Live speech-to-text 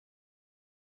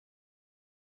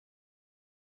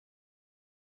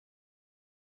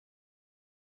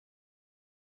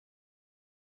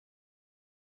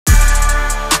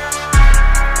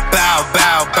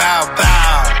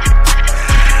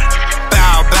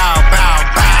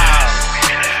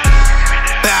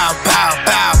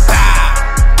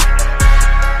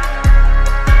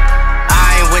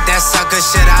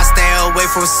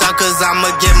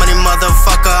I'ma get money,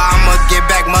 motherfucker. I'ma get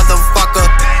back, motherfucker.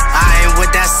 I ain't with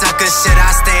that sucker shit,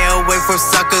 I stay away from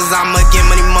suckers. I'ma get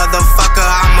money, motherfucker.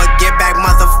 I'ma get back,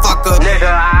 motherfucker. Nigga,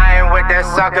 I ain't with that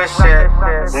sucker shit.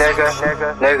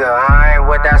 Nigga, I ain't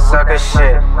with that sucker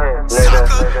shit.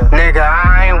 Nigga,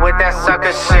 I ain't with that sucker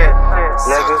shit.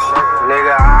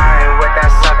 Nigga, I ain't with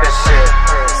that sucker shit.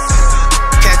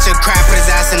 Catch a crab, put his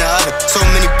ass in the oven. So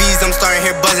many bees, I'm starting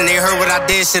here buzzing. They heard what I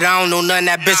did, shit, I don't know nothing.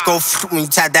 That bitch go when you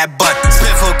tap that button.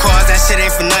 Spit for cars, that shit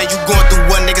ain't for nothing. You going through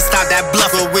one, nigga, stop that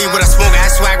bluff. Little weed with a smoke, I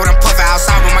swag when I'm puffin'.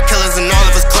 Outside with my killers and all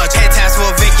of us clutch. Head task for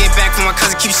a Vic, get back for my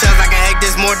cousin. Keep shells like an egg,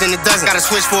 there's more than a dozen. Gotta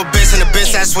switch for a bitch and a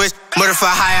bitch that switch. Murder for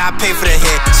a hire, I pay for the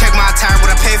hit. Check my attire, what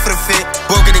I pay for the fit.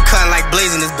 Broke it and cutting like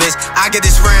blazing this bitch. I get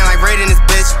this spraying like raiding this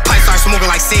bitch. Pipe start smoking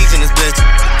like sage in this bitch.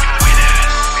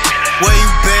 Where you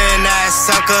been, ass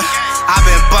sucker? I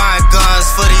been buying guns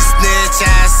for these snitch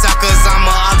ass suckers. I'ma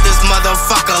up this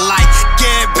motherfucker like,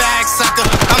 get back, sucker.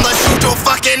 I'ma shoot your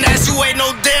fucking ass, you ain't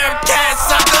no damn cat,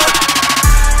 sucker.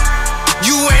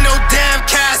 You ain't no damn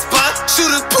Casper.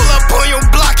 Shooters pull up on your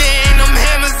block and ain't them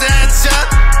hammers at ya.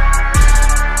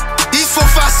 These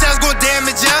 4-5 shells gon'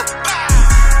 damage ya.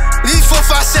 These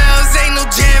 4-5 shells ain't no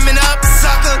jamming up,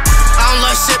 sucker. I don't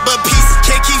love shit but peace,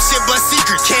 can't keep shit but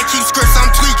secrets. Can't keep